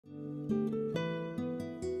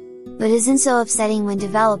but isn't so upsetting when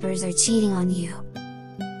developers are cheating on you.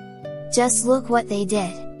 Just look what they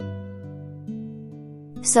did!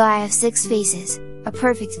 So I have 6 faces, a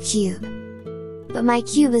perfect cube. But my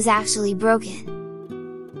cube is actually broken.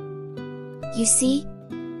 You see?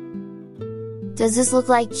 Does this look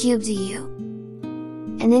like cube to you?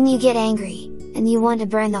 And then you get angry, and you want to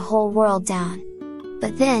burn the whole world down.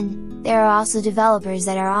 But then, there are also developers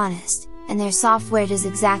that are honest, and their software does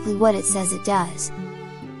exactly what it says it does.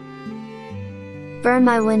 Burn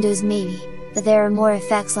my Windows maybe, but there are more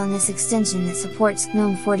effects on this extension that supports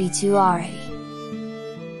GNOME 42 already.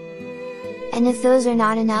 And if those are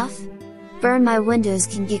not enough, Burn My Windows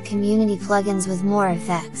can get community plugins with more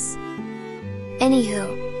effects.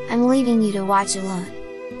 Anywho, I'm leaving you to watch alone.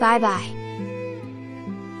 Bye bye!